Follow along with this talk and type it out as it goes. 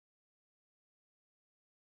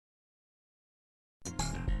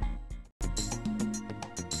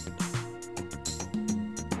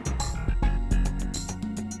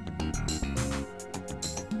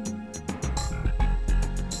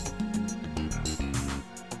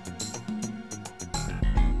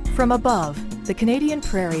From above, the Canadian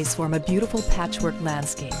prairies form a beautiful patchwork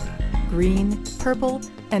landscape, green, purple,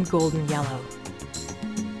 and golden yellow.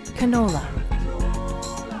 Canola.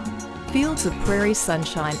 Fields of prairie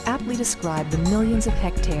sunshine aptly describe the millions of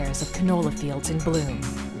hectares of canola fields in bloom.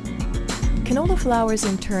 Canola flowers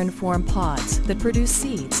in turn form pods that produce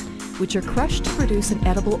seeds, which are crushed to produce an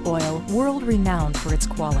edible oil world-renowned for its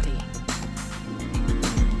quality.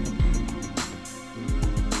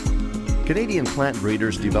 Canadian plant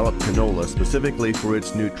breeders developed canola specifically for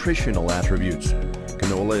its nutritional attributes.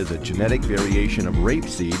 Canola is a genetic variation of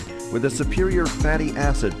rapeseed with a superior fatty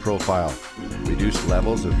acid profile. Reduced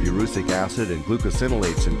levels of urucic acid and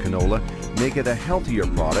glucosinolates in canola make it a healthier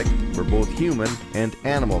product for both human and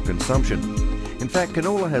animal consumption. In fact,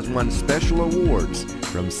 canola has won special awards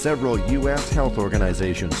from several U.S. health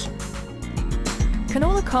organizations.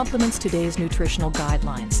 Canola complements today's nutritional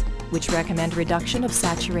guidelines, which recommend reduction of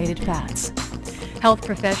saturated fats. Health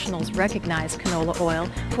professionals recognize canola oil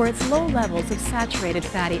for its low levels of saturated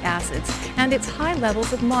fatty acids and its high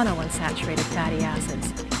levels of monounsaturated fatty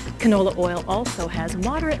acids. Canola oil also has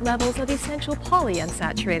moderate levels of essential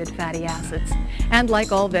polyunsaturated fatty acids. And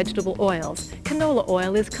like all vegetable oils, canola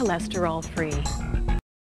oil is cholesterol-free.